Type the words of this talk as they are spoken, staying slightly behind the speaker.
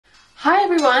Hi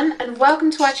everyone and welcome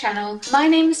to our channel. My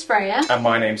name is Freya. And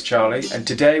my name's Charlie, and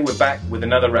today we're back with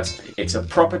another recipe. It's a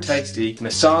proper tasty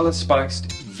masala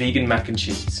spiced vegan mac and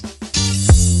cheese.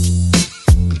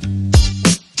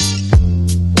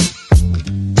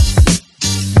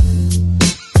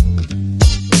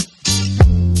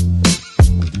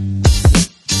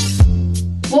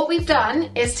 What we've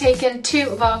done is taken two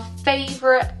of our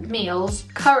favourite meals,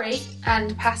 curry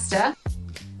and pasta,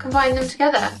 combined them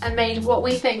together and made what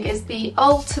we think is the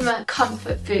ultimate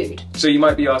comfort food. So you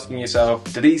might be asking yourself,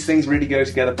 do these things really go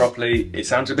together properly? It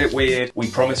sounds a bit weird.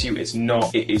 We promise you it's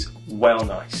not. It is well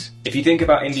nice. If you think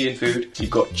about Indian food,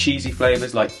 you've got cheesy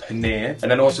flavours like paneer,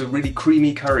 and then also really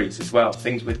creamy curries as well,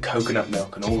 things with coconut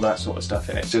milk and all that sort of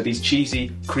stuff in it. So these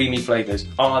cheesy, creamy flavours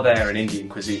are there in Indian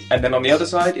cuisine. And then on the other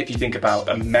side, if you think about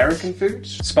American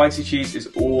foods, spicy cheese is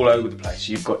all over the place.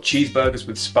 You've got cheeseburgers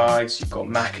with spice, you've got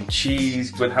mac and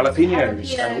cheese with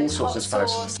jalapenos and all sorts of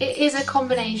spices. It is a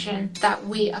combination that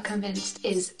we are convinced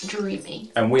is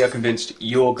dreamy. And we are convinced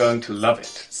you're going to love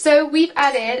it. So we've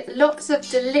added lots of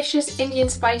delicious Indian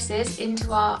spices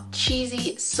into our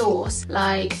cheesy sauce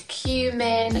like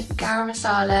cumin, garam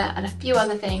masala and a few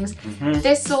other things.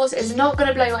 This sauce is not going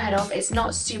to blow your head off. It's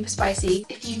not super spicy.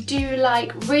 If you do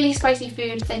like really spicy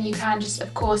food, then you can just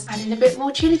of course add in a bit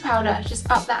more chili powder, just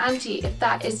up the ante if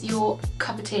that is your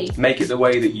cup of tea. Make it the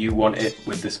way that you want it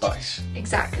with the spice.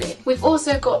 Exactly. We've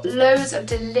also got loads of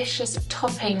delicious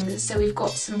toppings. So we've got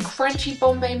some crunchy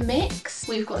Bombay mix,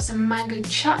 we've got some mango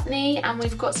chutney, and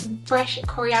we've got some fresh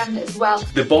coriander as well.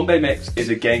 The Bombay mix is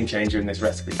a game changer in this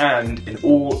recipe, and in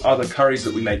all other curries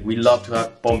that we make, we love to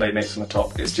have Bombay mix on the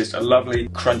top. It's just a lovely,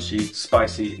 crunchy,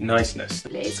 spicy niceness.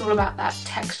 It's all about that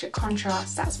texture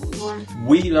contrast. That's what we want.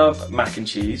 We love mac and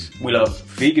cheese. We love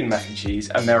vegan mac and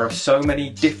cheese, and there are so many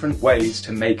different ways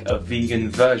to make a vegan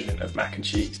version of mac and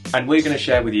cheese. And we're going to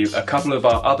share with you a couple of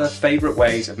our other favourite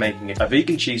ways of making a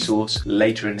vegan cheese sauce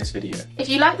later in this video. If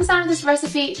you like the sound of this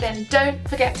recipe, then don't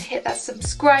forget to hit that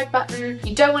subscribe button.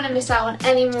 You don't want to miss out on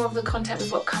any more of the content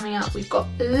we've got coming up. We've got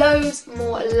loads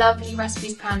more lovely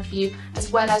recipes planned for you,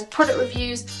 as well as product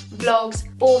reviews, vlogs,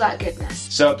 all that goodness.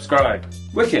 Subscribe.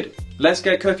 Wicked. Let's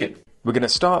get cooking. We're going to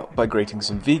start by grating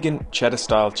some vegan cheddar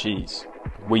style cheese.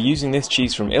 We're using this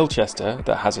cheese from Ilchester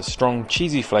that has a strong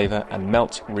cheesy flavour and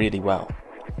melts really well.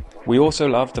 We also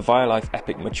love the Violife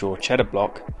Epic Mature cheddar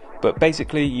block, but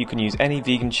basically you can use any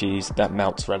vegan cheese that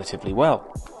melts relatively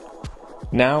well.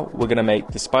 Now we're going to make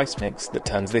the spice mix that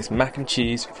turns this mac and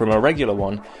cheese from a regular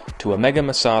one to a mega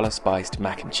masala spiced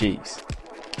mac and cheese.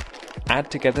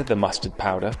 Add together the mustard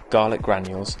powder, garlic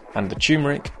granules and the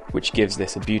turmeric, which gives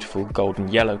this a beautiful golden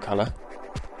yellow colour.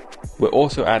 We're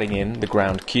also adding in the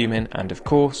ground cumin, and of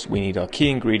course we need our key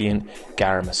ingredient,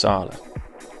 garam masala.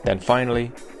 Then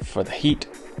finally, for the heat,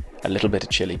 a little bit of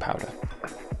chili powder.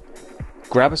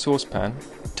 Grab a saucepan,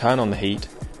 turn on the heat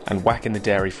and whack in the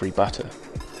dairy-free butter.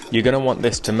 You're going to want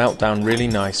this to melt down really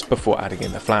nice before adding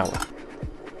in the flour.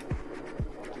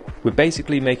 We're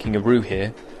basically making a roux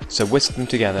here, so whisk them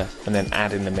together and then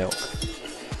add in the milk.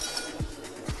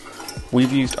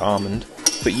 We've used almond,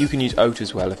 but you can use oat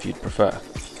as well if you'd prefer.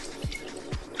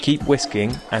 Keep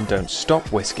whisking and don't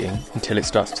stop whisking until it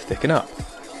starts to thicken up.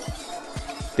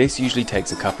 This usually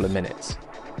takes a couple of minutes.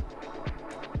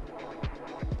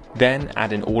 Then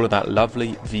add in all of that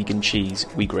lovely vegan cheese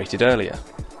we grated earlier.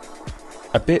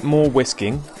 A bit more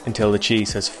whisking until the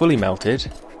cheese has fully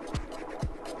melted.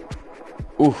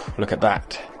 Ooh, look at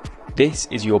that. This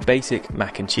is your basic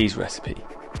mac and cheese recipe.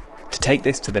 To take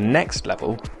this to the next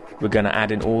level, we're going to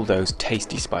add in all those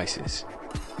tasty spices.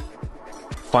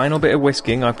 Final bit of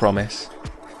whisking, I promise.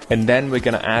 And then we're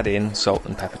going to add in salt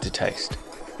and pepper to taste.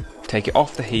 Take it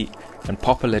off the heat and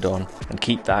pop a lid on and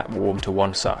keep that warm to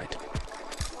one side.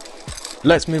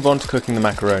 Let's move on to cooking the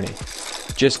macaroni.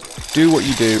 Just do what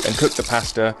you do and cook the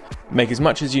pasta. Make as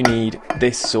much as you need.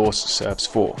 This sauce serves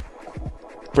four.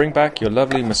 Bring back your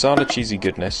lovely masala cheesy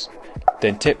goodness,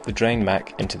 then tip the drained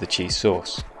mac into the cheese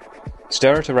sauce.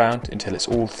 Stir it around until it's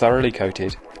all thoroughly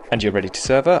coated and you're ready to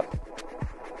serve up.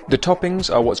 The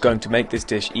toppings are what's going to make this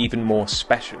dish even more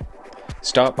special.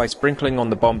 Start by sprinkling on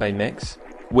the Bombay mix.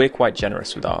 We're quite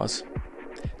generous with ours.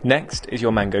 Next is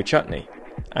your mango chutney.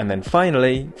 And then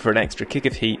finally, for an extra kick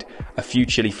of heat, a few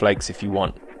chili flakes if you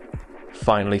want.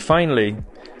 Finally,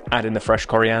 add in the fresh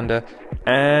coriander,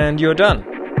 and you're done.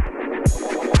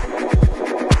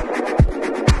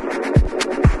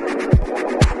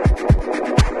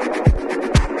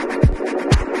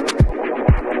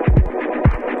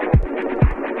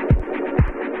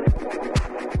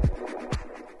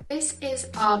 This is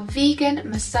our vegan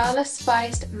masala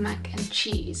spiced mac and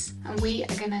cheese, and we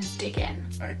are gonna dig in.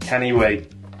 I can't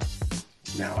wait.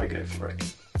 Now I go for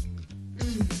it.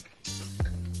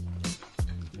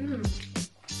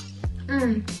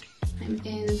 I'm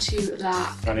into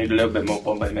that. I need a little bit more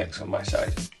Bombay mix on my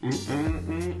side. Oh,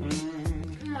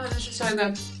 this is so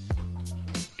good.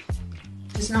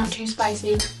 It's not too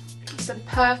spicy. It's the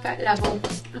perfect level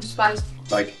of spice.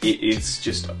 Like, it is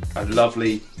just a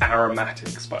lovely aromatic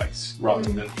spice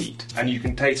rather than heat. And you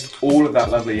can taste all of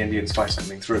that lovely Indian spice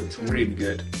coming through. It's really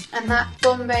good. And that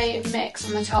Bombay mix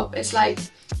on the top, it's like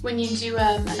when you do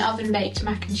an oven baked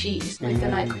mac and cheese with the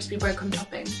like crispy broken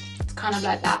topping. It's kind of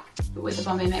like that, but with the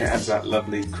Bombay mix. It adds that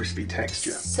lovely crispy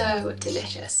texture. So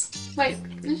delicious. Wait,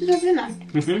 this is over in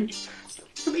there.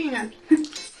 Stop eating it.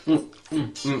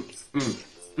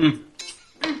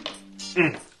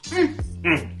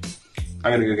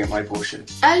 I'm gonna go get my portion.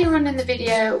 Earlier on in the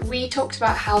video, we talked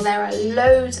about how there are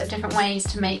loads of different ways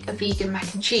to make a vegan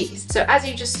mac and cheese. So as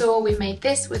you just saw, we made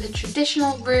this with a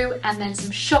traditional roux and then some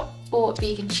shop bought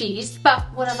vegan cheese.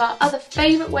 But one of our other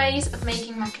favourite ways of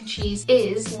making mac and cheese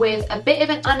is with a bit of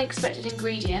an unexpected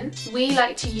ingredient. We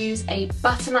like to use a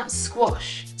butternut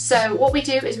squash. So what we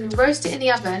do is we roast it in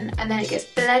the oven and then it gets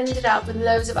blended up with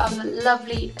loads of other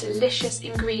lovely, delicious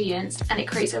ingredients and it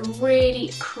creates a really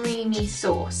creamy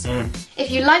sauce. If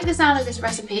you like the sound of this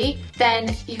recipe,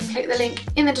 then you can click the link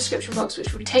in the description box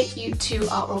which will take you to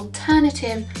our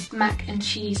alternative mac and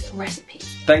cheese recipe.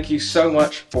 Thank you so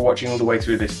much for watching all the way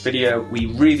through this video. We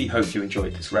really hope you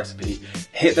enjoyed this recipe.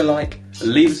 Hit the like,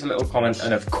 leave us a little comment,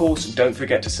 and of course, don't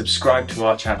forget to subscribe to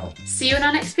our channel. See you in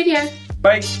our next video.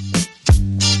 Bye!